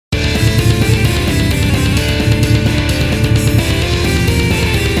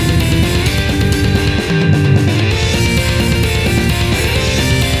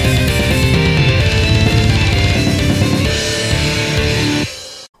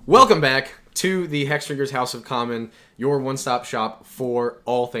Welcome back to the Hexdrinkers House of Common, your one-stop shop for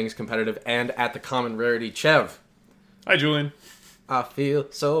all things competitive and at the common rarity. Chev. Hi, Julian. I feel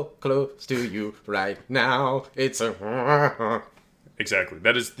so close to you right now. It's a... Exactly.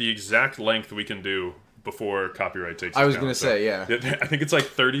 That is the exact length we can do before copyright takes us I was down. going to say, yeah. I think it's like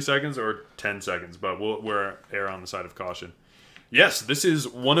 30 seconds or 10 seconds, but we're err on the side of caution. Yes, this is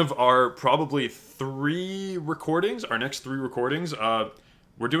one of our probably three recordings, our next three recordings.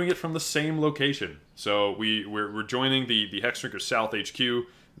 We're doing it from the same location. So we're joining the Hexdrinkers South HQ,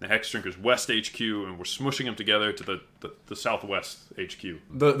 the Hexdrinkers West HQ, and we're smushing them together to the Southwest HQ.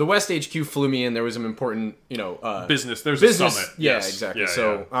 The West HQ flew me in. There was some important, business. There's business. a summit. Yeah, Yes. exactly. Yeah,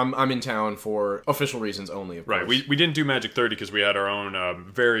 so yeah. I'm in town for official reasons only, of Right, course. we didn't do Magic 30 because we had our own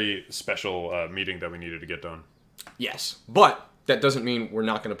very special meeting that we needed to get done. Yes, but that doesn't mean we're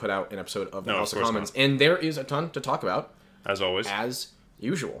not going to put out an episode of the No, House of of course Commons. not. And there is a ton to talk about, As always. as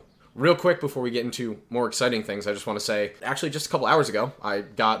usual. Real quick, before we get into more exciting things, I just want to say, actually, just a couple hours ago, I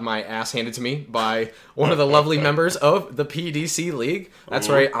got my ass handed to me by one of the lovely members of the PDC League. That's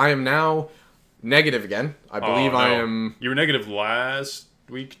Ooh. right, I am now negative again. I believe Oh, no. I am... You were negative last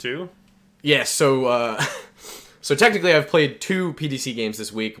week, too? Yes, so so technically I've played 2 PDC games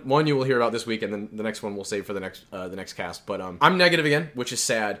this week. One you will hear about this week, and then the next one we'll save for the next cast. But I'm negative again, which is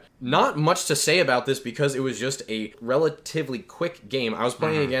sad. Not much to say about this because it was just a relatively quick game. I was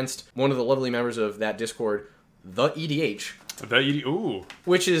playing against one of the lovely members of that Discord, the EDH, Ooh.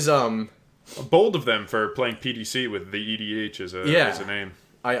 which is Bold of them for playing PDC with the EDH as a name.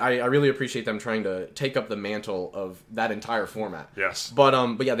 I really appreciate them trying to take up the mantle of that entire format. Yes. But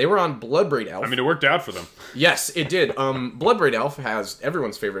yeah, they were on Bloodbraid Elf. I mean, it worked out for them. Yes, it did. Bloodbraid Elf has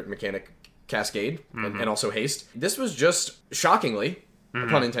everyone's favorite mechanic, Cascade, and also Haste. This was just, shockingly,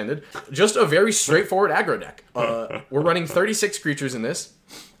 pun intended, just a very straightforward aggro deck. We're running 36 creatures in this.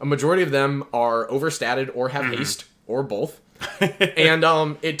 A majority of them are overstatted or have Haste, or both. And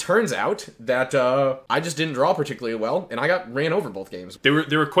it turns out that I just didn't draw particularly well, and I got ran over both games. They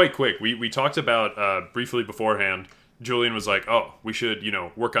were quite quick. We talked about briefly beforehand. Julian was like, "Oh, we should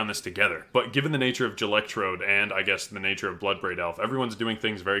work on this together." But given the nature of Gelectrode and I guess the nature of Bloodbraid Elf, everyone's doing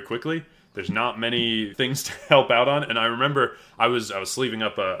things very quickly. There's not many things to help out on, and I remember I was sleeving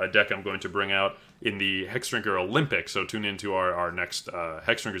up a deck I'm going to bring out in the Hexdrinker Olympics, so tune into our next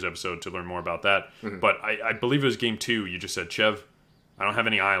Hexdrinkers episode to learn more about that. But I believe it was game 2, you just said, Chev, I don't have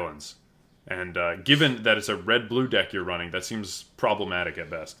any islands. And given that it's a red-blue deck you're running, that seems problematic at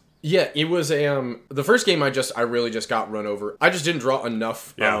best. Yeah, it was a the first game I really just got run over. I just didn't draw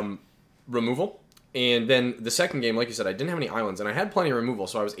enough removal. And then the second game, like you said, I didn't have any islands, and I had plenty of removal,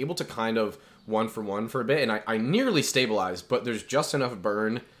 so I was able to kind of 1-for-1 for a bit, and I nearly stabilized, but there's just enough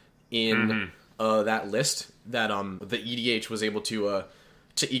burn in that list that the EDH was able to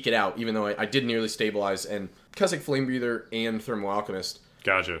eke it out, even though I did nearly stabilize, and Keswick Flamebreather and Thermal Alchemist,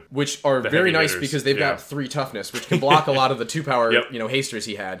 Gotcha. which are very nice hitters, because they've got 3 toughness, which can block a lot of the 2-power hasters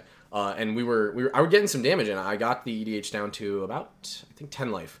he had. And I were getting some damage in. I got the EDH down to about, I think, 10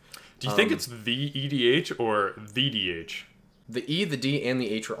 life. Do you think it's the EDH or the DH? The E, the D, and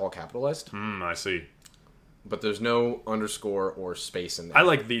the H are all capitalized, I see. but there's no underscore or space in there. I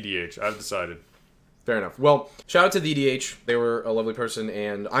like the DH. I've decided. Fair enough. Well, shout out to the EDH. They were a lovely person,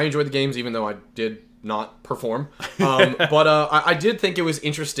 and I enjoyed the games, even though I did not perform. But I did think it was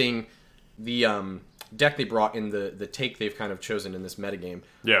interesting, the deck they brought in, the take they've kind of chosen in this metagame.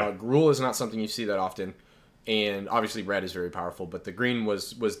 Yeah. Gruul is not something you see that often, and obviously red is very powerful, but the green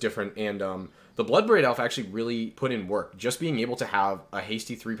was different, and the Bloodbraid Elf actually really put in work. Just being able to have a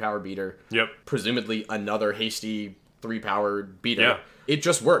hasty 3-power beater, presumably another hasty 3-power beater, Yeah. it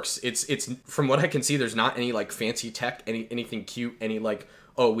just works. It's from what I can see, there's not any like fancy tech, anything cute, any like,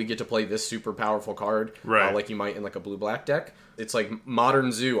 oh, we get to play this super powerful card, Right. like you might in like a blue-black deck. It's like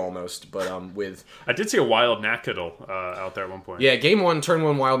modern Zoo almost, but with... I did see a wild Nacatl out there at one point. Yeah, game 1, turn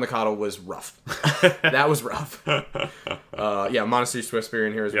 1 Wild Nacatl was rough. That was rough. Yeah, Monastery Swiftspear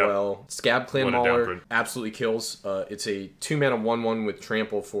in here as well. Scab Clan What a Mauler downgrade. absolutely kills. It's a 2-mana 1/1 with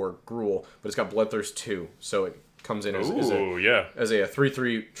Trample for Gruul, but it's got Bloodthirst 2, so it comes in as a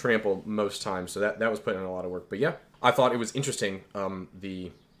 3/3 Trample most times, so that was putting in a lot of work. But yeah, I thought it was interesting,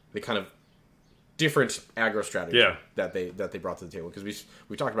 the kind of different aggro strategy that they brought to the table, because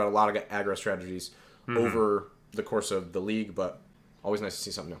we talked about a lot of aggro strategies over the course of the league, but always nice to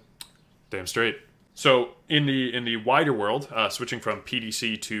see something new. Damn straight. So in the wider world, switching from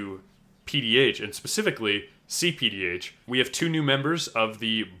PDC to PDH, and specifically CPDH, we have 2 new members of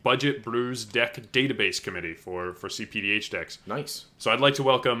the Budget Brews Deck Database Committee for CPDH decks. Nice. So I'd like to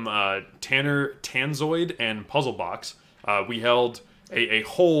welcome Tanner Tanzoid and Puzzlebox. We held a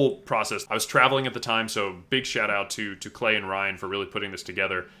whole process. I was traveling at the time, so big shout out to Clay and Ryan for really putting this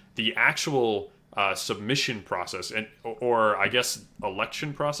together. The actual submission process, or I guess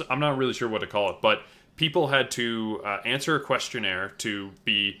election process, I'm not really sure what to call it, but people had to answer a questionnaire to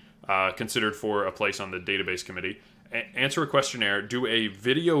be considered for a place on the database committee, answer a questionnaire, do a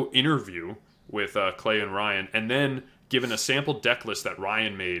video interview with Clay and Ryan, and then given a sample deck list that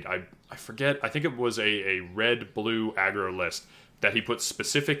Ryan made. I forget, I think it was a red-blue aggro list that he put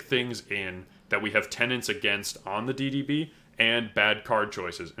specific things in that we have tenants against on the DDB and bad card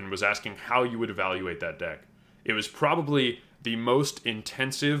choices, and was asking how you would evaluate that deck. It was probably the most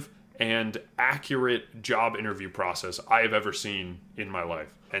intensive and accurate job interview process I have ever seen in my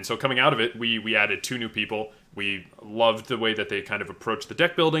life. And so coming out of it, we added 2 new people. We loved the way that they kind of approached the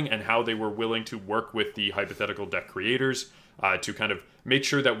deck building and how they were willing to work with the hypothetical deck creators to kind of make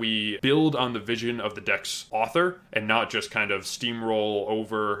sure that we build on the vision of the deck's author and not just kind of steamroll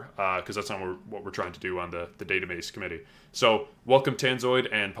over, because that's not what we're trying to do on the database committee. So welcome Tanzoid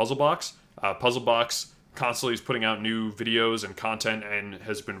and Puzzlebox. Puzzlebox constantly is putting out new videos and content and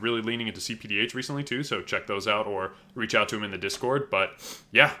has been really leaning into CPDH recently too, so check those out or reach out to him in the Discord. But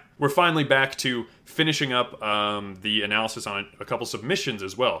yeah, we're finally back to finishing up the analysis on a couple submissions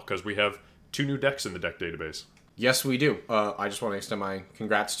as well, because we have 2 new decks in the deck database. Yes, we do. I just want to extend my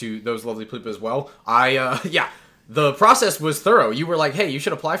congrats to those lovely people as well. The process was thorough. You were like, hey, you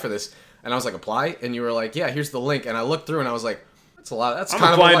should apply for this. And I was like, apply? And you were like, yeah, here's the link. And I looked through and I was like, that's a lot. That's kind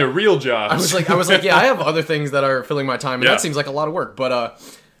of applying to real jobs. I was like, yeah, I have other things that are filling my time, and that seems like a lot of work. But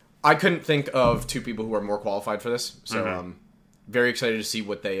I couldn't think of 2 people who are more qualified for this. So very excited to see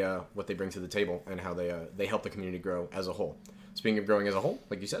what they bring to the table and how they help the community grow as a whole. Speaking of growing as a whole,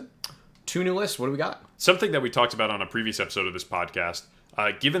 like you said, 2 new lists. What do we got? Something that we talked about on a previous episode of this podcast.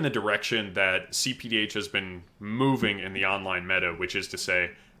 Given the direction that CPDH has been moving in the online meta, which is to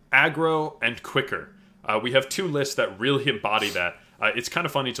say aggro and quicker. We have 2 lists that really embody that. It's kind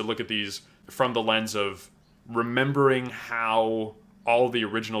of funny to look at these from the lens of remembering how all the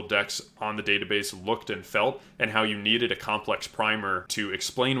original decks on the database looked and felt, and how you needed a complex primer to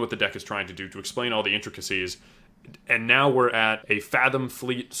explain what the deck is trying to do, to explain all the intricacies. And now we're at a Fathom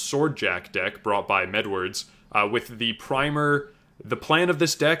Fleet Swordjack deck brought by Medwards with the primer. The plan of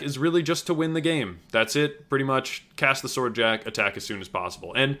this deck is really just to win the game. That's it, pretty much. Cast the Swordjack, attack as soon as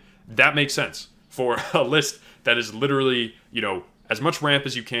possible. And that makes sense for a list that is literally, as much ramp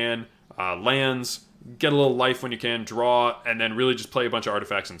as you can, lands, get a little life when you can, draw, and then really just play a bunch of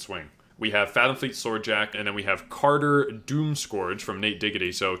artifacts and swing. We have Fathom Fleet Swordjack, and then we have Kardur Doomscourge from Nate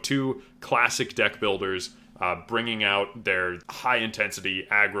Diggity. So 2 classic deck builders bringing out their high-intensity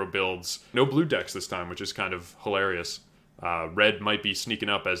aggro builds. No blue decks this time, which is kind of hilarious. Red might be sneaking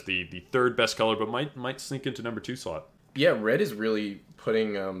up as the 3rd best color, but might sneak into number 2 slot. Yeah, red is really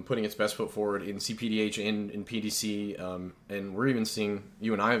putting its best foot forward in CPDH and in PDC, and we're even seeing,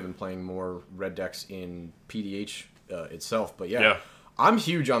 you and I have been playing more red decks in PDH itself. But yeah, I'm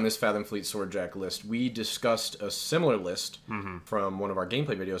huge on this Fathom Fleet Swordjack list. We discussed a similar list from one of our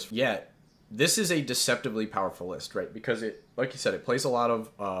gameplay videos. Yeah, this is a deceptively powerful list, right? Because it, like you said, it plays a lot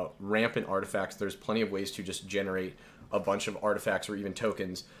of rampant artifacts. There's plenty of ways to just generate a bunch of artifacts or even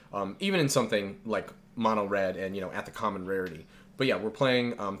tokens, even in something like mono red and at the common rarity. But yeah, we're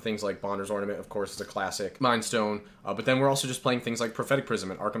playing things like Bonder's Ornament, of course, is a classic, Mind Stone, but then we're also just playing things like Prophetic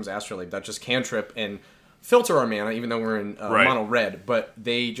Prism and Arkham's Astrolabe that just cantrip and filter our mana, even though we're in mono red, but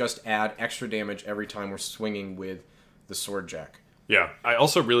they just add extra damage every time we're swinging with the Swordjack. Yeah, I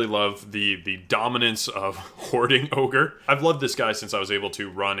also really love the dominance of Hoarding Ogre. I've loved this guy since I was able to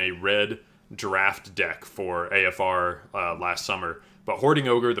run a red draft deck for AFR last summer. But Hoarding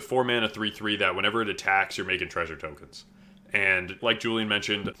Ogre, the 4-mana 3/3 that whenever it attacks, you're making treasure tokens. And like Julian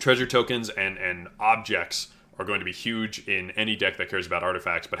mentioned, treasure tokens and objects are going to be huge in any deck that cares about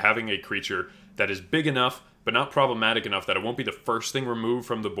artifacts. But having a creature that is big enough, but not problematic enough that it won't be the first thing removed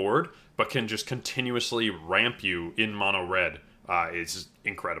from the board, but can just continuously ramp you in mono red is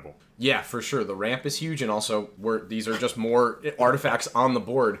incredible. Yeah, for sure. The ramp is huge, and also these are just more artifacts on the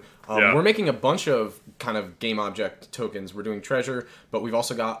board. We're making a bunch of kind of game object tokens. We're doing treasure, but we've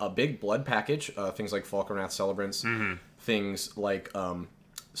also got a big blood package, things like Falkenrath Celebrants, things like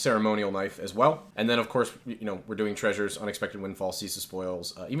Ceremonial Knife as well. And then, of course, we're doing treasures, Unexpected Windfall, Cease of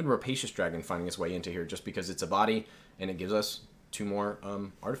Spoils, even Rapacious Dragon finding its way into here just because it's a body, and it gives us 2 more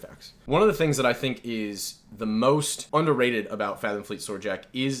artifacts. One of the things that I think is the most underrated about Fathom Fleet Swordjack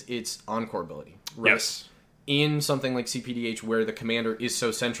is its Encore ability. Right? Yes. In something like CPDH, where the commander is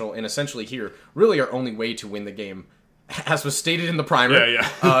so central, and essentially here, really our only way to win the game, as was stated in the primer,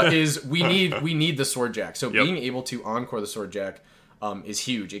 is we need the Swordjack. So being able to Encore the Swordjack is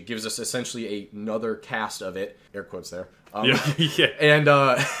huge. It gives us essentially another cast of it. Air quotes there. Yeah. And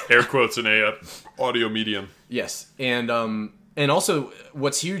air quotes in a audio medium. Yes, and also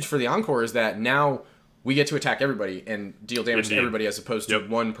what's huge for the Encore is that now we get to attack everybody and deal damage to everybody as opposed to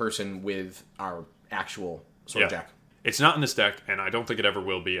one person with our actual Swordjack. It's not in this deck, and I don't think it ever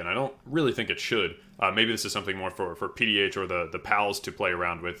will be, and I don't really think it should. Maybe this is something more for PDH or the pals to play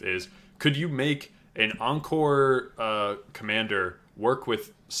around with, is could you make an Encore commander work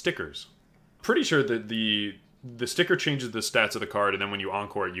with stickers? Pretty sure that the sticker changes the stats of the card, and then when you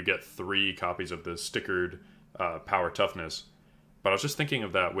Encore it, you get 3 copies of the stickered power toughness. But I was just thinking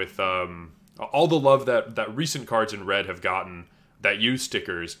of that with all the love that recent cards in Red have gotten that use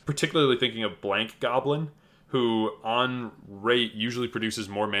stickers, particularly thinking of Blank Goblin, who on rate usually produces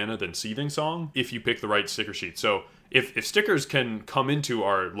more mana than Seething Song if you pick the right sticker sheet. So if stickers can come into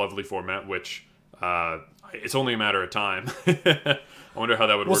our lovely format, which it's only a matter of time, I wonder how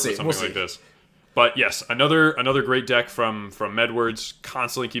that would work with something like this. But yes, another great deck from Medwards,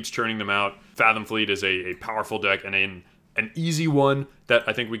 constantly keeps churning them out. Fathom Fleet is a powerful deck and an easy one that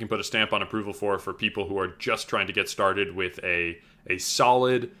I think we can put a stamp on approval for people who are just trying to get started with a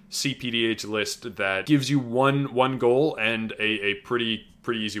solid CPDH list that gives you one goal and a pretty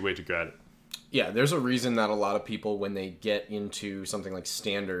easy way to get it. Yeah, there's a reason that a lot of people, when they get into something like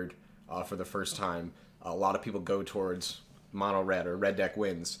Standard for the first time, a lot of people go towards Mono Red or Red Deck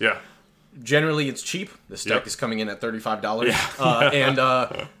wins. Yeah. Generally, it's cheap. This deck is coming in at $35.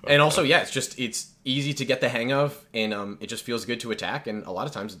 Yeah. And also, it's easy to get the hang of, and it just feels good to attack, and a lot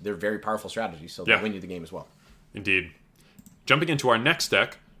of times they're very powerful strategies, so they win you the game as well. Indeed. Jumping into our next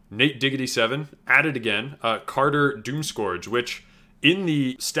deck, Nate Diggity 7, added again, Kardur Doomscourge, which in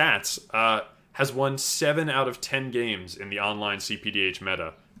the stats has won 7 out of 10 games in the online CPDH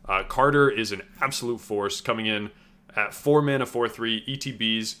meta. Kardur is an absolute force, coming in at 4 mana, 4/3,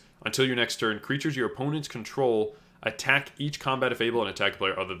 ETBs. Until your next turn, creatures your opponents control attack each combat if able and attack a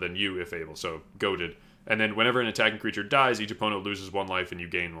player other than you if able, so goated. And then whenever an attacking creature dies, each opponent loses 1 life and you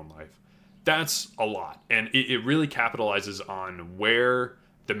gain 1 life. That's a lot, and it really capitalizes on where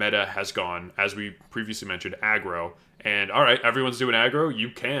the meta has gone, as we previously mentioned, aggro. And all right, everyone's doing aggro,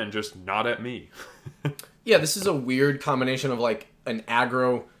 you can, just not at me. Yeah, this is a weird combination of like an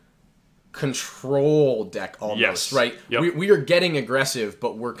aggro control deck almost, right? Yep. We are getting aggressive,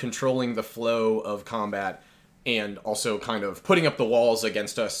 but we're controlling the flow of combat and also kind of putting up the walls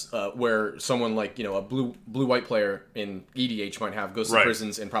against us, where someone like, a blue-white player in EDH might have Ghostly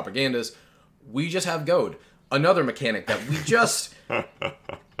Prisons and Propagandas. We just have Goad, another mechanic that we just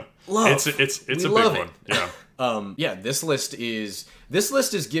love. It's a big one. Yeah. This list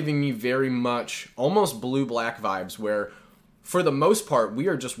is giving me very much almost blue-black vibes, where for the most part we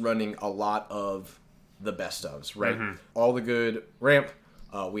are just running a lot of the best ofs, right? Mm-hmm. All the good ramp.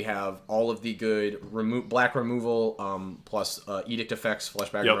 We have all of the good black removal, plus edict effects,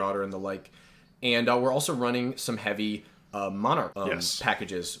 Fleshbag Marauder, and the like. And we're also running some heavy Monarch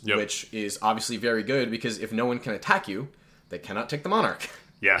packages, which is obviously very good, because if no one can attack you, they cannot take the Monarch.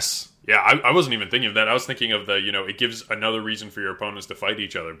 Yes. Yeah, I wasn't even thinking of that. I was thinking of it gives another reason for your opponents to fight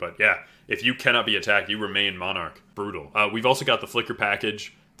each other. But yeah, if you cannot be attacked, you remain Monarch. Brutal. We've also got the Flicker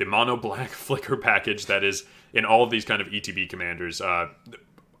package, the Mono Black Flicker package that is in all of these kind of ETB commanders.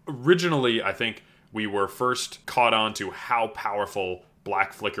 Originally, I think we were first caught on to how powerful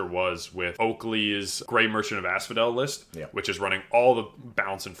Black Flicker was with Oakley's Grey Merchant of Asphodel list, which is running all the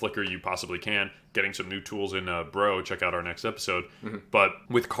bounce and flicker you possibly can, getting some new tools in Bro. Check out our next episode. Mm-hmm. But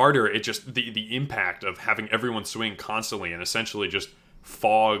with Kardur, it just the impact of having everyone swing constantly and essentially just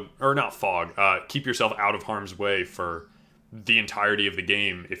keep yourself out of harm's way for the entirety of the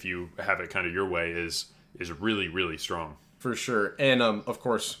game if you have it kind of your way is really, really strong. For sure. And of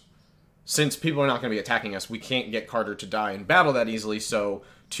course, since people are not going to be attacking us, we can't get Kardur to die in battle that easily, so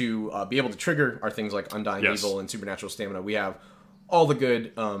to be able to trigger our things like Undying Evil and Supernatural Stamina, we have all the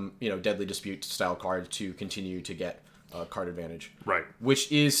good, Deadly Dispute style cards to continue to get card advantage. Right.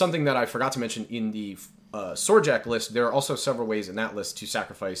 Which is something that I forgot to mention in the Swordjack list. There are also several ways in that list to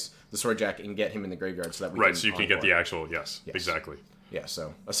sacrifice the Swordjack and get him in the graveyard so that we can... Right, so you can get the actual... Yes, exactly. Yeah,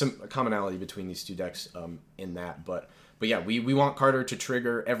 so a commonality between these two decks in that, But yeah, we want Kardur to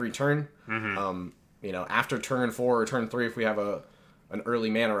trigger every turn. Mm-hmm. After turn 4 or turn 3, if we have an early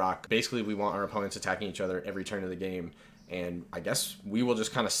mana rock, basically we want our opponents attacking each other every turn of the game. And I guess we will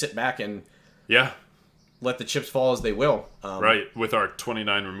just kind of sit back and let the chips fall as they will. Right, with our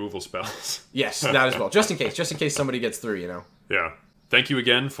 29 removal spells. Yes, that as well. Just in case somebody gets through, Yeah. Thank you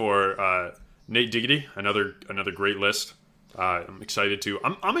again for Nate Diggity, another great list. I'm excited to.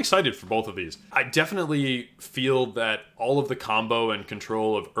 I'm excited for both of these. I definitely feel that all of the combo and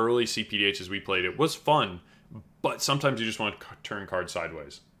control of early CPDH as we played it was fun, but sometimes you just want to turn cards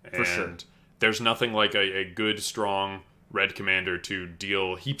sideways. For sure. And there's nothing like a good, strong red commander to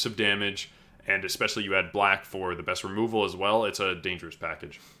deal heaps of damage, and especially you add black for the best removal as well. It's a dangerous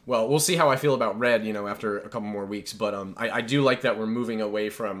package. Well, we'll see how I feel about red, after a couple more weeks, but I do like that we're moving away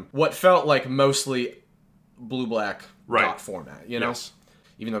from what felt like mostly blue-black dot format, Yes.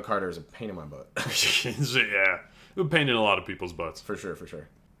 Even though Kardur is a pain in my butt. Yeah. A pain in a lot of people's butts. For sure.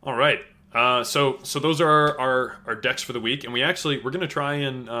 All right. So those are our decks for the week, and we're going to try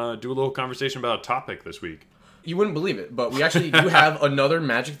and do a little conversation about a topic this week. You wouldn't believe it, but we actually do have another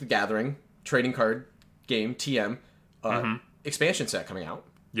Magic the Gathering trading card game, TM, expansion set coming out.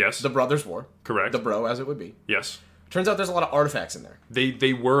 Yes. The Brothers War. Correct. The Bro, as it would be. Yes. Turns out there's a lot of artifacts in there.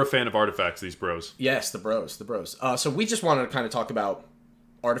 They were a fan of artifacts, these bros. Yes, the bros. So we just wanted to kind of talk about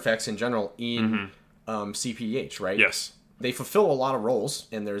artifacts in general in CPDH, right? Yes. They fulfill a lot of roles,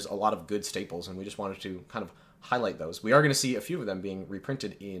 and there's a lot of good staples, and we just wanted to kind of highlight those. We are going to see a few of them being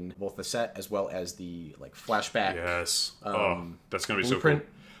reprinted in both the set as well as the flashback. Yes. That's going to be blueprint. So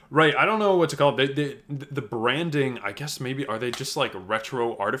cool. Right. I don't know what to call it. The branding, I guess maybe, are they just like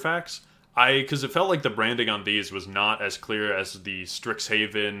retro artifacts? Because it felt like the branding on these was not as clear as the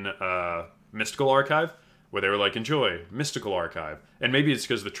Strixhaven Mystical Archive, where they were like, enjoy Mystical Archive. And maybe it's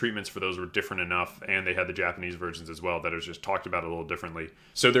because the treatments for those were different enough, and they had the Japanese versions as well, that it was just talked about a little differently.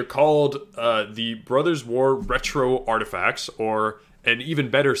 So they're called the Brothers War Retro Artifacts, or an even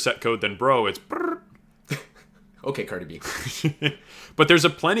better set code than Bro, it's brrr. Okay, Cardi B. But there's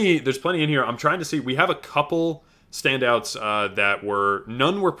plenty in here. I'm trying to see. We have a couple standouts that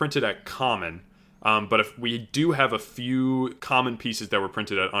none were printed at common, but if we do have a few common pieces that were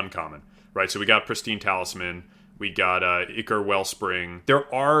printed at uncommon, right? So we got Pristine Talisman, we got Icar Wellspring.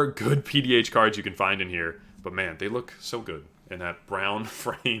 There are good PDH cards you can find in here, but man, they look so good in that brown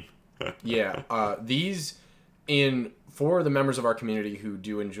frame. Yeah, these for the members of our community who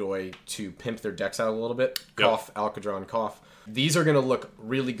do enjoy to pimp their decks out a little bit, cough, Alcadron, cough. These are going to look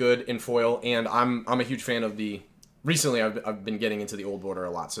really good in foil, and I'm a huge fan of the. Recently, I've been getting into the old border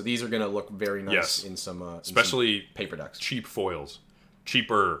a lot, so these are going to look very nice in some especially in some paper decks.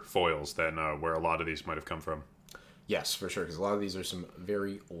 Cheaper foils than where a lot of these might have come from. Yes, for sure, because a lot of these are some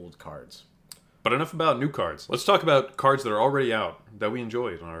very old cards. But enough about new cards. Let's talk about cards that are already out that we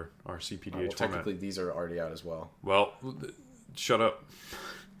enjoyed in our CPDH format. Technically, these are already out as well. Well, shut up.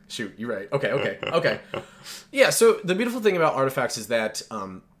 Shoot, you're right. Okay. Yeah, so the beautiful thing about artifacts is that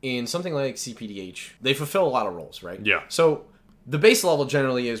in something like CPDH, they fulfill a lot of roles, right? Yeah. So the base level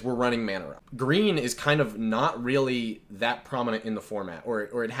generally is we're running mana up. Green is kind of not really that prominent in the format,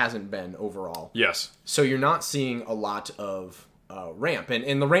 or it hasn't been overall. Yes. So you're not seeing a lot of ramp.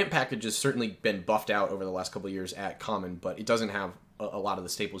 And the ramp package has certainly been buffed out over the last couple of years at common, but it doesn't have a lot of the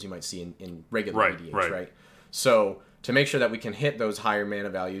staples you might see in regular PDH, right? So to make sure that we can hit those higher mana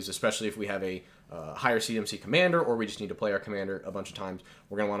values, especially if we have a higher CMC commander, or we just need to play our commander a bunch of times,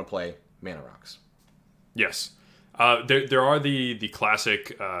 we're going to want to play mana rocks. Yes. There are the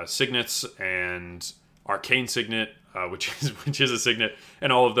classic signets and arcane signet, which is a signet,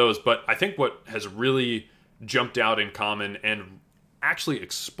 and all of those. But I think what has really jumped out in common and actually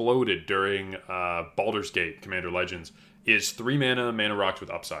exploded during Baldur's Gate Commander Legends is 3 mana rocks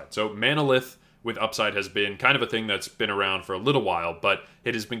with upside. So Manalith with upside has been kind of a thing that's been around for a little while, but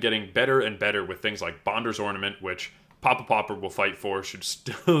it has been getting better and better with things like Bonder's Ornament, which Papa Pauper will fight for, should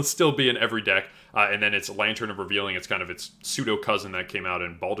still be in every deck, and then it's Lantern of Revealing. It's kind of its pseudo cousin that came out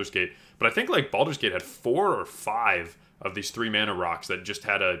in Baldur's Gate. But I think like Baldur's Gate had 4 or 5 of these 3 mana rocks that just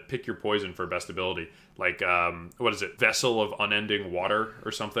had a pick your poison for best ability. Like what is it, Vessel of Unending Water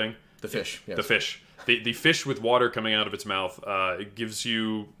or something? The fish. Yes. The fish. The fish with water coming out of its mouth. It gives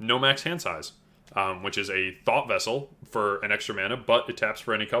you no max hand size. Which is a thought vessel for an extra mana, but it taps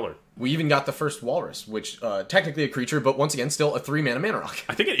for any color. We even got the first Walrus, which technically a creature, but once again, still a 3 mana rock.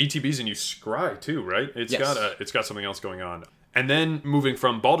 I think it ETBs and you scry too, right? It's got something else going on. And then moving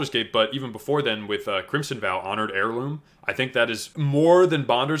from Baldur's Gate, but even before then with Crimson Vow, Honored Heirloom, I think that is more than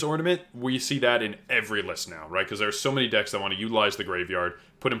Bonder's Ornament. We see that in every list now, right? Because there's so many decks that want to utilize the graveyard,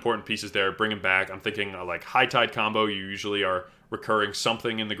 put important pieces there, bring them back. I'm thinking like High Tide combo, you usually are recurring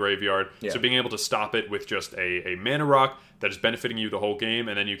something in the graveyard. Yeah. So being able to stop it with just a mana rock that is benefiting you the whole game,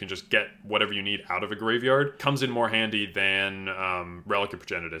 and then you can just get whatever you need out of a graveyard, comes in more handy than Relic and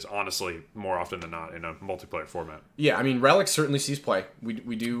Progenitus, honestly, more often than not in a multiplayer format. Yeah, I mean, Relic certainly sees play. We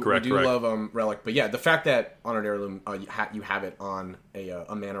do love Relic. But yeah, the fact that Honored Heirloom, you have it on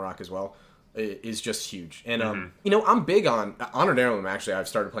a mana rock as well, is just huge. And, I'm big on Honored Heirloom, actually. I've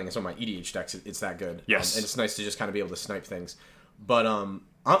started playing some of my EDH decks. It's that good. Yes. And it's nice to just kind of be able to snipe things. But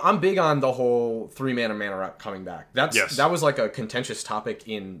I'm big on the whole 3-mana mana rock coming back. That was like a contentious topic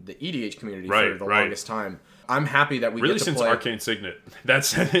in the EDH community for the longest time. I'm happy that we really get to since play... Arcane Signet.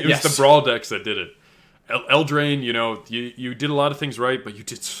 It was the Brawl decks that did it. Eldraine, you did a lot of things right, but you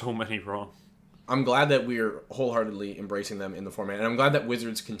did so many wrong. I'm glad that we're wholeheartedly embracing them in the format, and I'm glad that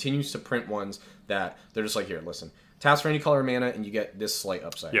Wizards continues to print ones that they're just like, here, listen, taps for any color of mana, and you get this slight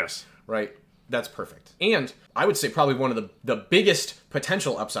upside. Yes. Right? That's perfect. And I would say probably one of the biggest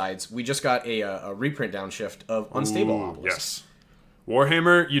potential upsides, we just got a reprint downshift of Unstable Obelisk. Yes.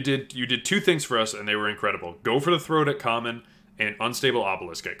 Warhammer, you did two things for us, and they were incredible. Go for the Throat at common, and Unstable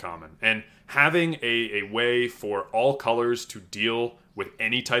Obelisk at common. And having a way for all colors to deal with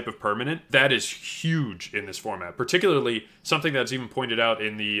any type of permanent, that is huge in this format. Particularly something that's even pointed out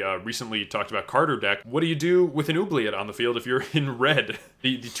in the recently talked about Kardur deck. What do you do with an Oubliette on the field if you're in red?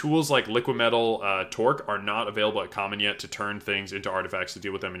 The tools like Liquimetal, Torque are not available at common yet to turn things into artifacts to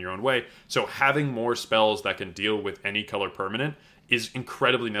deal with them in your own way. So having more spells that can deal with any color permanent is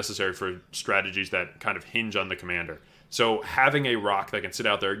incredibly necessary for strategies that kind of hinge on the commander. So having a rock that can sit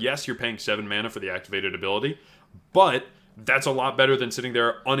out there, yes, you're paying 7 mana for the activated ability, but that's a lot better than sitting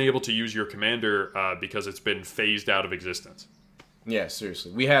there unable to use your commander because it's been phased out of existence. Yeah,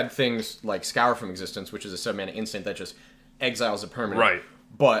 seriously. We had things like Scour from Existence, which is a 7-mana instant that just exiles a permanent. Right.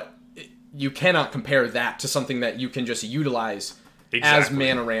 But you cannot compare that to something that you can just utilize as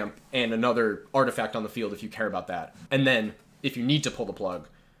mana ramp and another artifact on the field if you care about that. And then, if you need to pull the plug,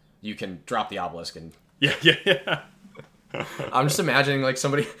 you can drop the obelisk and... Yeah. I'm just imagining like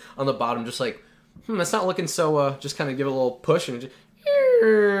somebody on the bottom just like, that's not looking so, just kind of give it a little push and just...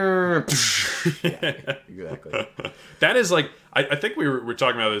 yeah, exactly. That is like, I think we were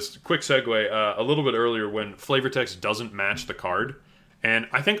talking about this, quick segue, a little bit earlier when flavor text doesn't match the card. And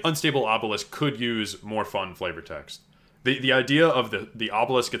I think Unstable Obelisk could use more fun flavor text. The idea of the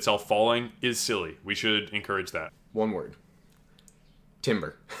obelisk itself falling is silly. We should encourage that. One word.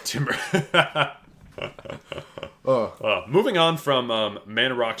 Timber. Moving on from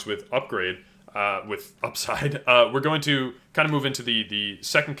mana rocks with upgrade, with upside, we're going to kind of move into the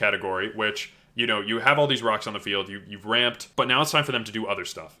second category, which, you have all these rocks on the field, you've ramped, but now it's time for them to do other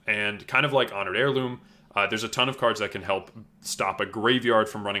stuff. And kind of like Honored Heirloom, there's a ton of cards that can help stop a graveyard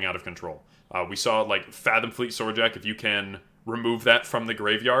from running out of control. We saw like Fathom Fleet Swordjack, if you can remove that from the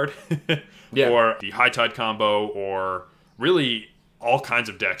graveyard, or the High Tide combo, or really all kinds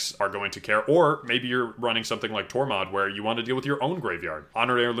of decks are going to care. Or maybe you're running something like Tormod where you want to deal with your own graveyard.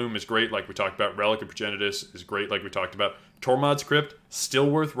 Honored Heirloom is great, like we talked about. Relic of Progenitus is great, like we talked about. Tormod's Crypt, still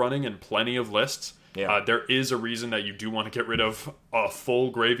worth running in plenty of lists. Yeah. There is a reason that you do want to get rid of a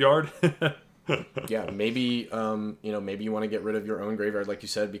full graveyard. Yeah, maybe maybe you want to get rid of your own graveyard, like you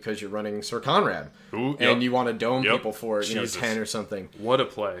said, because you're running Sir Conrad, and you want to dome people for 10 or something. What a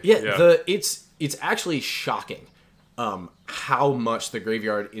play! It's actually shocking how much the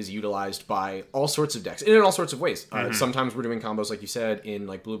graveyard is utilized by all sorts of decks and in all sorts of ways. Sometimes we're doing combos, like you said, in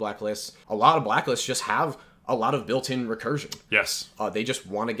like blue-black lists. A lot of black lists just have a lot of built-in recursion. Yes. They just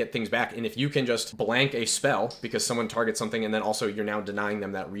want to get things back. And if you can just blank a spell because someone targets something and then also you're now denying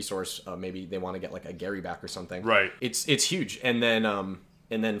them that resource, maybe they want to get like a Gary back or something. Right. It's huge. And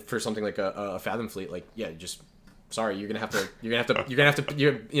then for something like a Fathom Fleet, like, sorry, you're gonna have to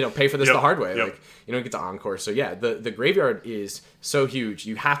pay for this the hard way. Like, you don't get to Encore. So yeah, the graveyard is so huge.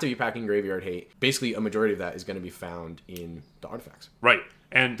 You have to be packing graveyard hate. Basically, a majority of that is going to be found in the artifacts. Right.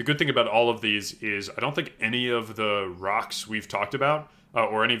 And the good thing about all of these is I don't think any of the rocks we've talked about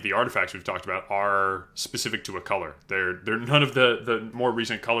or any of the artifacts we've talked about are specific to a color. They're none of the more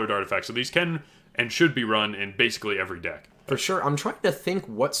recent colored artifacts. So these can and should be run in basically every deck. For sure. I'm trying to think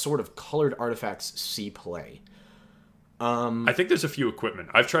what sort of colored artifacts see play. I think there's a few equipment.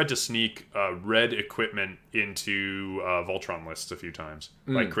 I've tried to sneak red equipment into Voltron lists a few times,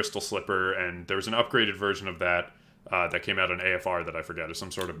 like Crystal Slipper, and there was an upgraded version of that that came out on AFR that I forget is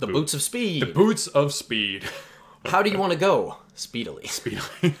some sort of Boots of Speed. The Boots of Speed. How do you want to go? Speedily.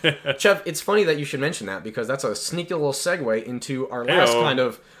 Chev, it's funny that you should mention that because that's a sneaky little segue into our last kind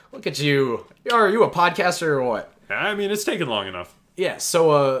of, look at you. Are you a podcaster or what? I mean, it's taken long enough. Yeah,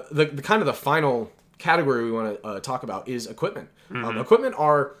 so the kind of the final category we want to talk about is equipment. Equipment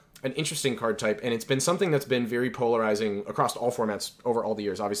are an interesting card type, and it's been something that's been very polarizing across all formats over all the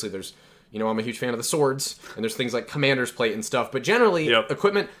years. Obviously, there's, I'm a huge fan of the swords, and there's things like Commander's Plate and stuff, but generally,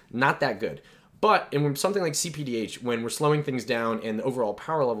 equipment, not that good. But in something like CPDH, when we're slowing things down and the overall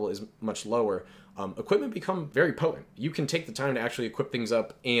power level is much lower, equipment become very potent. You can take the time to actually equip things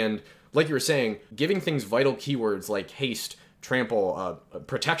up, and like you were saying, giving things vital keywords like haste, trample,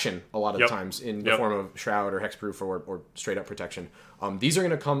 protection a lot of times in the form of shroud or hexproof or straight up protection. These are going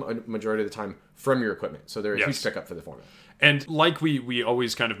to come a majority of the time from your equipment, so they're a huge pickup for the format. And like we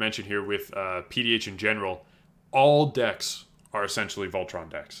always kind of mention here with PDH in general, all decks are essentially Voltron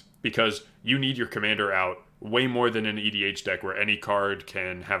decks, because you need your commander out way more than an EDH deck where any card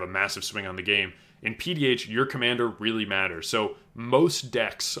can have a massive swing on the game. In PDH, your commander really matters. So most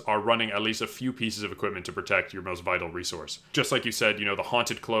decks are running at least a few pieces of equipment to protect your most vital resource. Just like you said, the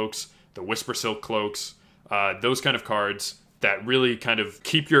Haunted Cloaks, the Whisper Silk Cloaks, those kind of cards that really kind of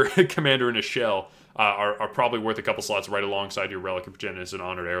keep your commander in a shell are probably worth a couple slots right alongside your Relic of Progenitus and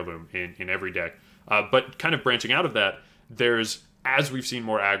Honored Heirloom in every deck. But kind of branching out of that, as we've seen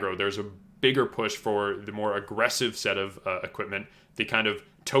more aggro, there's a bigger push for the more aggressive set of equipment, the kind of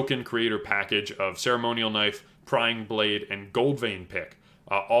token creator package of Ceremonial Knife, Prying Blade, and Gold Vein Pick.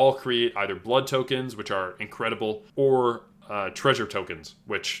 All create either blood tokens, which are incredible, or treasure tokens,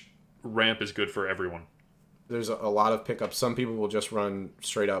 which ramp is good for everyone. There's a lot of pickups. Some people will just run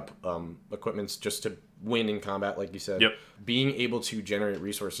straight up equipments just to win in combat, like you said. Yep. Being able to generate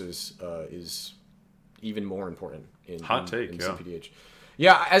resources is even more important in CPDH.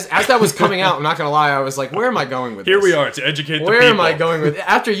 Yeah, as that was coming out, I'm not going to lie, I was like, where am I going with this? Here we are, to educate the people. Where am I going with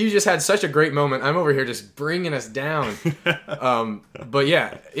after you just had such a great moment, I'm over here just bringing us down. But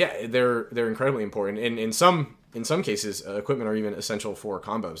yeah, they're incredibly important. And in some cases, equipment are even essential for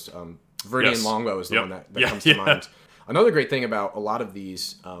combos. Viridian Longbow is the one that comes to mind. Another great thing about a lot of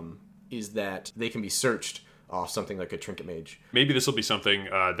these is that they can be searched off something like a Trinket Mage. Maybe this will be something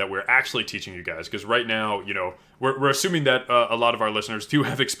that we're actually teaching you guys, because right now, we're assuming that a lot of our listeners do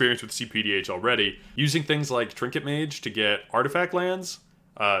have experience with CPDH already. Using things like Trinket Mage to get artifact lands,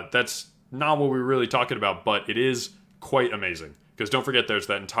 that's not what we're really talking about, but it is quite amazing. Because don't forget, there's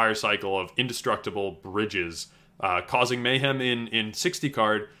that entire cycle of indestructible bridges, causing mayhem in 60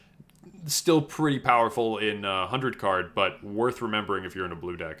 card, still pretty powerful in 100 card, but worth remembering if you're in a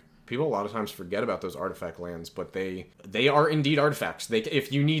blue deck. People a lot of times forget about those artifact lands, but they are indeed artifacts.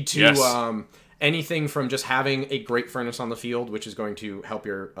 If you need to anything from just having a Great Furnace on the field, which is going to help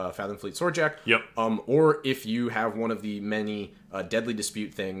your Fathom Fleet Swordjack, or if you have one of the many Deadly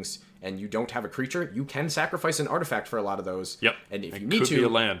Dispute things and you don't have a creature, you can sacrifice an artifact for a lot of those. Yep. And if it you need could to, be a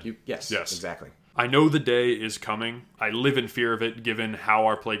land. Yes, exactly. I know the day is coming. I live in fear of it, given how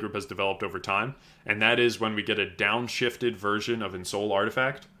our playgroup has developed over time, and that is when we get a downshifted version of Ensoul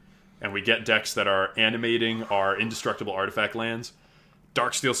Artifact. And we get decks that are animating our indestructible artifact lands.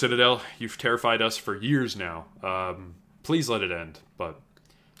 Darksteel Citadel, you've terrified us for years now. Please let it end, but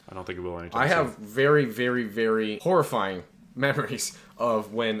I don't think it will anytime soon. I have very, very, very horrifying memories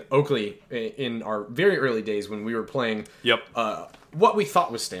of when Oakley, in our very early days when we were playing what we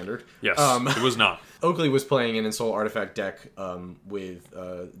thought was standard. Yes, it was not. Oakley was playing an Ensoul Artifact deck with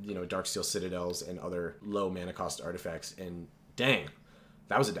Darksteel Citadels and other low mana cost artifacts, and dang,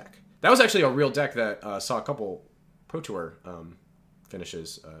 that was a deck. That was actually a real deck that saw a couple Pro Tour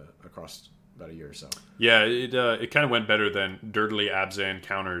finishes across about a year or so. Yeah, it kind of went better than Dirtily Abzan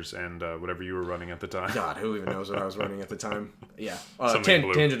counters and whatever you were running at the time. God, who even knows what I was running at the time? Yeah.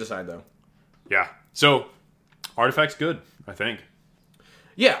 Tangent aside, though. Yeah. So, Artifact's good, I think.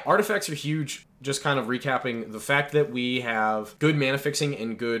 Yeah, Artifacts are huge. Just kind of recapping, the fact that we have good mana fixing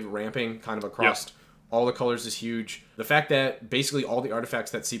and good ramping kind of across all the colors is huge. The fact that basically all the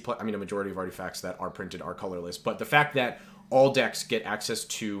artifacts that see play, a majority of artifacts that are printed are colorless, but the fact that all decks get access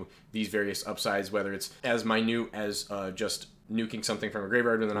to these various upsides, whether it's as minute as just nuking something from a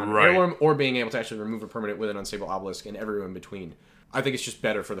graveyard with an heirloom, or being able to actually remove a permanent with an unstable obelisk, and everywhere in between. I think it's just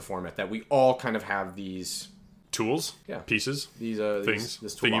better for the format that we all kind of have these tools, pieces, these things,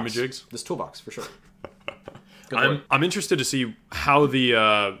 this toolbox. Thingamajigs. This toolbox, for sure. I'm interested to see how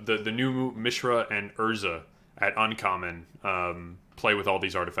the new Mishra and Urza at Uncommon play with all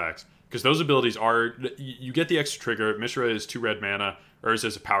these artifacts. Because those abilities are... You get the extra trigger. Mishra is 2 red mana. Urza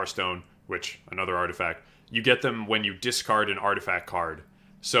is a Power Stone, which, another artifact. You get them when you discard an artifact card.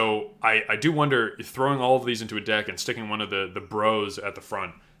 So I do wonder, throwing all of these into a deck and sticking one of the bros at the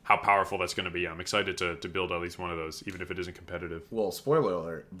front, how powerful that's going to be. I'm excited to build at least one of those, even if it isn't competitive. Well, spoiler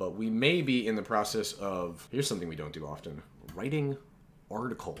alert, but we may be in the process of... Here's something we don't do often. Writing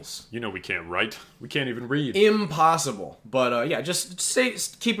articles. We can't write. We can't even read. Impossible. But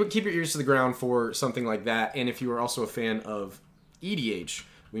just keep your ears to the ground for something like that. And if you are also a fan of EDH,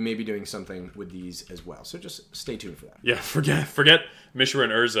 we may be doing something with these as well. So just stay tuned for that. Yeah, forget Mishra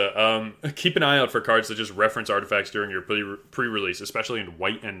and Urza. Keep an eye out for cards that just reference artifacts during your pre-release, especially in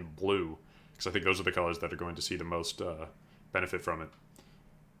white and blue, because I think those are the colors that are going to see the most benefit from it.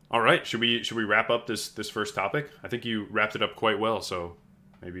 All right, should we wrap up this first topic? I think you wrapped it up quite well, so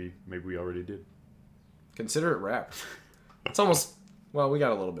maybe we already did. Consider it wrapped. It's almost, well, we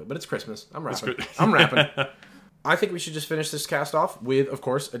got a little bit, but it's Christmas. I'm wrapping. I'm wrapping. I think we should just finish this cast off with, of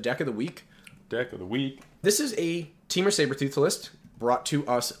course, a deck of the week. Deck of the week. This is a Temur Sabertooth list brought to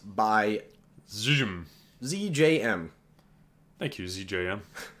us by ZJM. Thank you, ZJM.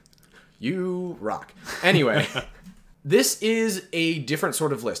 You rock. Anyway, this is a different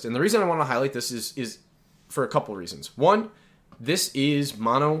sort of list. And the reason I want to highlight this is for a couple reasons. One, this is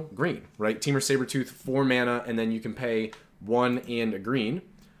mono green, right? Temur Sabertooth, 4 mana, and then you can pay 1 and a green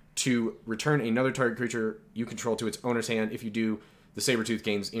to return another target creature you control to its owner's hand. If you do, the Sabertooth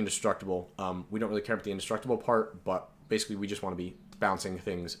gains indestructible. We don't really care about the indestructible part, but basically we just want to be bouncing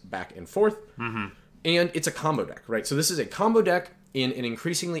things back and forth. Mm-hmm. And it's a combo deck, right? So this is a combo deck in an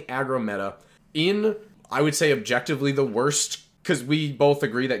increasingly aggro meta in, I would say, objectively the worst, because we both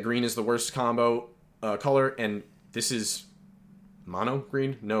agree that green is the worst combo color, and this is mono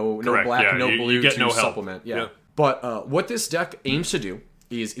green, no black, no blue you get to no supplement. Yeah. But what this deck aims to do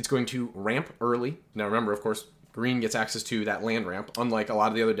is it's going to ramp early. Now remember, of course, green gets access to that land ramp, unlike a lot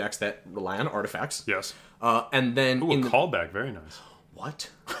of the other decks that rely on artifacts. Yes. And then... Ooh, callback. Very nice. What?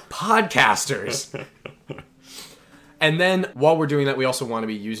 Podcasters! And then, while we're doing that, we also want to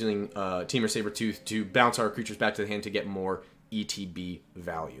be using Temur Sabertooth to bounce our creatures back to the hand to get more ETB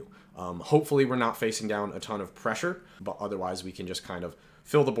value. Hopefully, we're not facing down a ton of pressure, but otherwise we can just kind of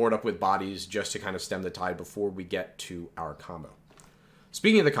fill the board up with bodies just to kind of stem the tide before we get to our combo.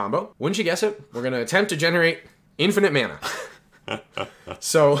 Speaking of the combo, wouldn't you guess it? We're going to attempt to generate infinite mana.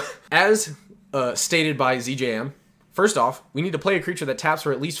 So, as stated by ZJM, first off, we need to play a creature that taps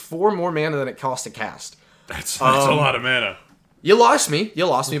for at least 4 more mana than it costs to cast. That's a lot of mana. You lost me,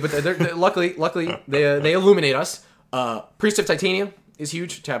 but they're luckily they illuminate us. Priest of Titania is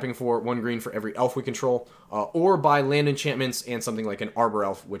huge, tapping for 1 green for every elf we control, or by land enchantments and something like an Arbor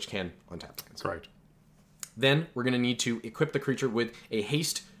Elf, which can untap lands. Correct. Then we're going to need to equip the creature with a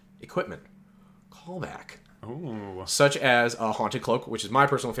haste equipment. Callback. Ooh. Such as a Haunted Cloak, which is my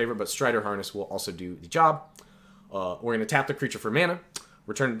personal favorite, but Strider Harness will also do the job. We're going to tap the creature for mana,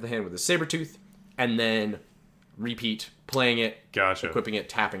 return it to the hand with a Sabertooth, and then repeat playing it, Gotcha. Equipping it,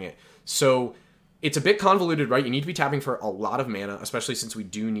 tapping it. So it's a bit convoluted, right? You need to be tapping for a lot of mana, especially since we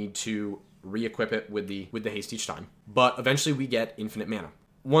do need to re-equip it with the haste each time. But eventually we get infinite mana.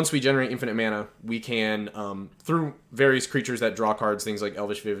 Once we generate infinite mana, we can, through various creatures that draw cards, things like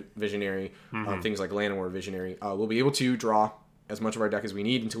Elvish Visionary, things like Llanowar Visionary, we'll be able to draw as much of our deck as we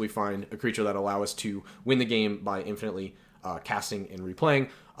need until we find a creature that allow us to win the game by infinitely casting and replaying.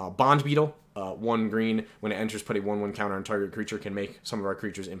 Bond Beetle, 1 green, when it enters, put a 1/1 counter on target creature, can make some of our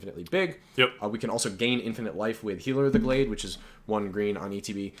creatures infinitely big. Yep. We can also gain infinite life with Healer of the Glade, which is 1 green on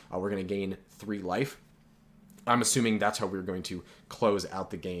ETB. We're going to gain 3 life. I'm assuming that's how we're going to close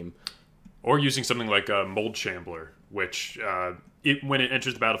out the game. Or using something like Mold Shambler, which, when it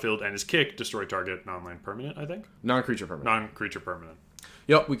enters the battlefield and is kicked, destroy target non-land permanent, I think? Non-creature permanent. Non-creature permanent.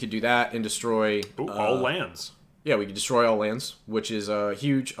 Yep, we could do that and destroy... all lands. Yeah, we could destroy all lands, which is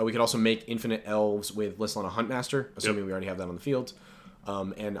huge. We could also make infinite elves with Listlana Huntmaster, assuming we already have that on the field.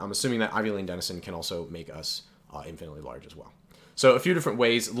 And I'm assuming that Ivy Lane Denizen can also make us infinitely large as well. So a few different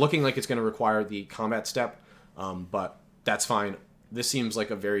ways, looking like it's going to require the combat step, but that's fine. This seems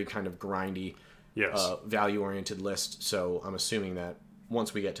like a very kind of grindy, value-oriented list, so I'm assuming that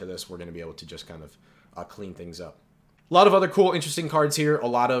once we get to this, we're going to be able to just kind of clean things up. A lot of other cool, interesting cards here. A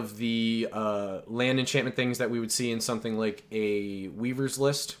lot of the land enchantment things that we would see in something like a Weaver's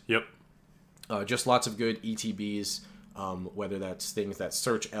List. Yep. Just lots of good ETBs, whether that's things that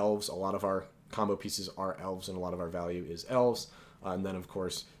search elves. A lot of our combo pieces are elves, and a lot of our value is elves. And then, of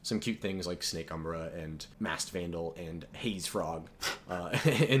course, some cute things like Snake Umbra and Masked Vandal and Haze Frog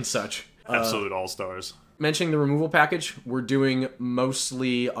and such. Absolute all-stars. Mentioning the removal package, we're doing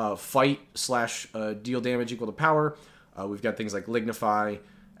mostly fight/deal damage equal to power. We've got things like Lignify,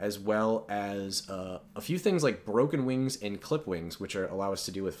 as well as a few things like Broken Wings and Clip Wings, which allow us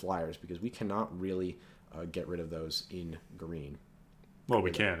to deal with flyers, because we cannot really get rid of those in green. Well, we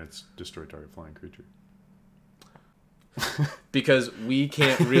can. It's destroy target flying creature. Because we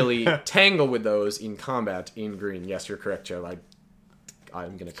can't really tangle with those in combat in green. Yes, you're correct, Joe.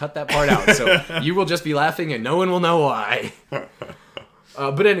 I'm going to cut that part out, so you will just be laughing and no one will know why.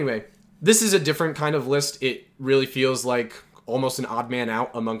 But anyway, this is a different kind of list. It really feels like almost an odd man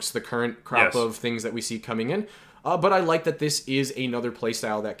out amongst the current crop of things that we see coming in. But I like that this is another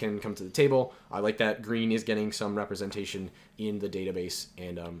playstyle that can come to the table. I like that green is getting some representation in the database.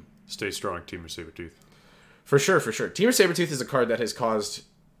 And stay strong, Temur Sabertooth. For sure. Temur Sabertooth is a card that has caused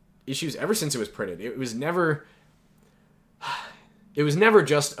issues ever since it was printed. It was never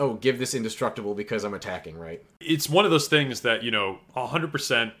just, oh, give this indestructible because I'm attacking, right? It's one of those things that,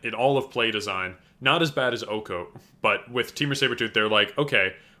 100% in all of play design, not as bad as Oko, but with Temur Sabertooth, they're like,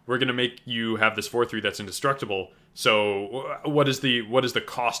 okay, we're going to make you have this 4/3 that's indestructible, so what is the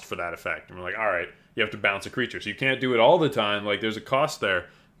cost for that effect? And we're like, all right, you have to bounce a creature, so you can't do it all the time, like there's a cost there,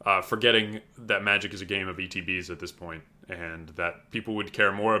 forgetting that Magic is a game of ETBs at this point, and that people would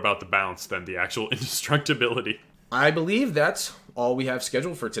care more about the bounce than the actual indestructibility. I believe that's all we have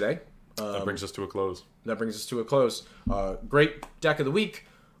scheduled for today. That brings us to a close. Great deck of the week.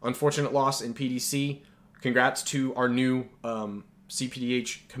 Unfortunate loss in PDC. Congrats to our new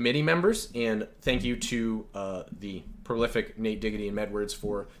CPDH committee members, and thank you to the prolific Nate Diggity and Medwards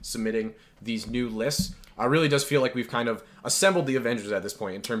for submitting these new lists. It really does feel like we've kind of assembled the Avengers at this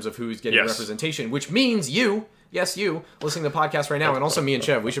point in terms of who's getting representation, which means you, listening to the podcast right now, and also me and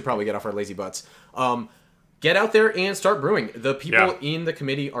Chev, we should probably get off our lazy butts. Get out there and start brewing. The people in the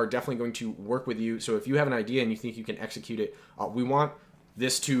committee are definitely going to work with you, so if you have an idea and you think you can execute it, we want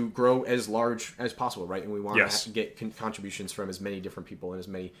this to grow as large as possible, right? And we want to get contributions from as many different people and as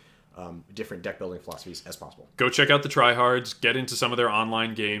many different deck building philosophies as possible. Go check out the tryhards, get into some of their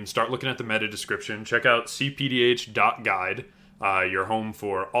online games, start looking at the meta description, check out cpdh.guide, your home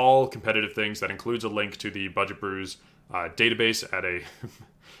for all competitive things. That includes a link to the Budget Brews database at a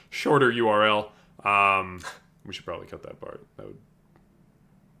shorter URL. We should probably cut that part.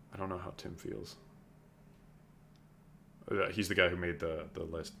 I don't know how Tim feels. He's the guy who made the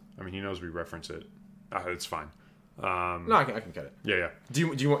list. I mean, he knows we reference it. It's fine. No, I can cut it. Yeah.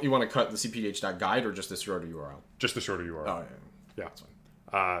 Do you want to cut the cpdh.guide or just the shorter URL? Just the shorter URL. Oh, yeah. That's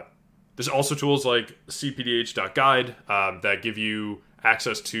fine. There's also tools like cpdh.guide that give you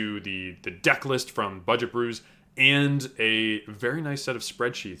access to the deck list from Budget Brews and a very nice set of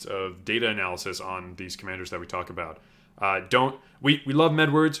spreadsheets of data analysis on these commanders that we talk about. We love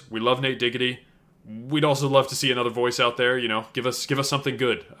Medwards. We love Nate Diggity. We'd also love to see another voice out there. Give us something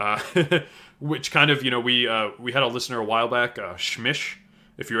good. Which kind of we had a listener a while back, Schmish.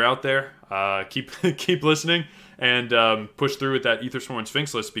 If you're out there, keep listening and push through with that Aethersworn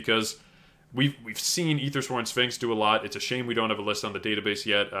Sphinx list, because we've seen Aethersworn Sphinx do a lot. It's a shame we don't have a list on the database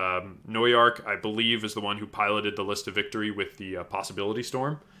yet. Noyark, I believe, is the one who piloted the list to victory with the Possibility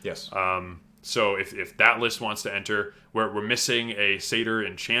Storm. Yes. So if that list wants to enter, we're missing a Satyr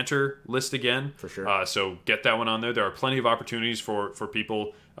Enchanter list again. For sure. So get that one on there. There are plenty of opportunities for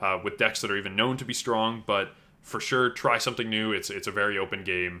people with decks that are even known to be strong, but for sure, try something new. It's a very open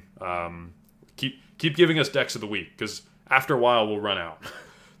game. Keep giving us decks of the week, because after a while we'll run out.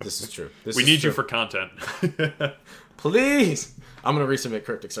 This is true. We need you for content. Please! I'm going to resubmit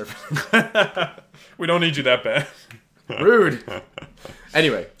Cryptic Serpent. We don't need you that bad. Rude.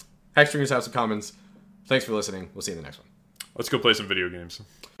 Anyway. Hexdrinkers House of Commons. Thanks for listening. We'll see you in the next one. Let's go play some video games.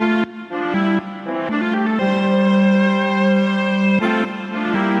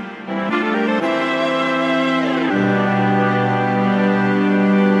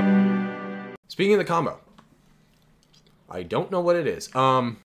 Speaking of the combo, I don't know what it is.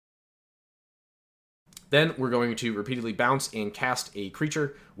 Then we're going to repeatedly bounce and cast a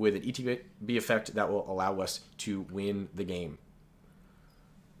creature with an ETB effect that will allow us to win the game.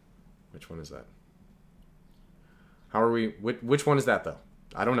 Which one is that? How are we... Which one is that, though?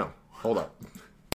 I don't know. Hold up.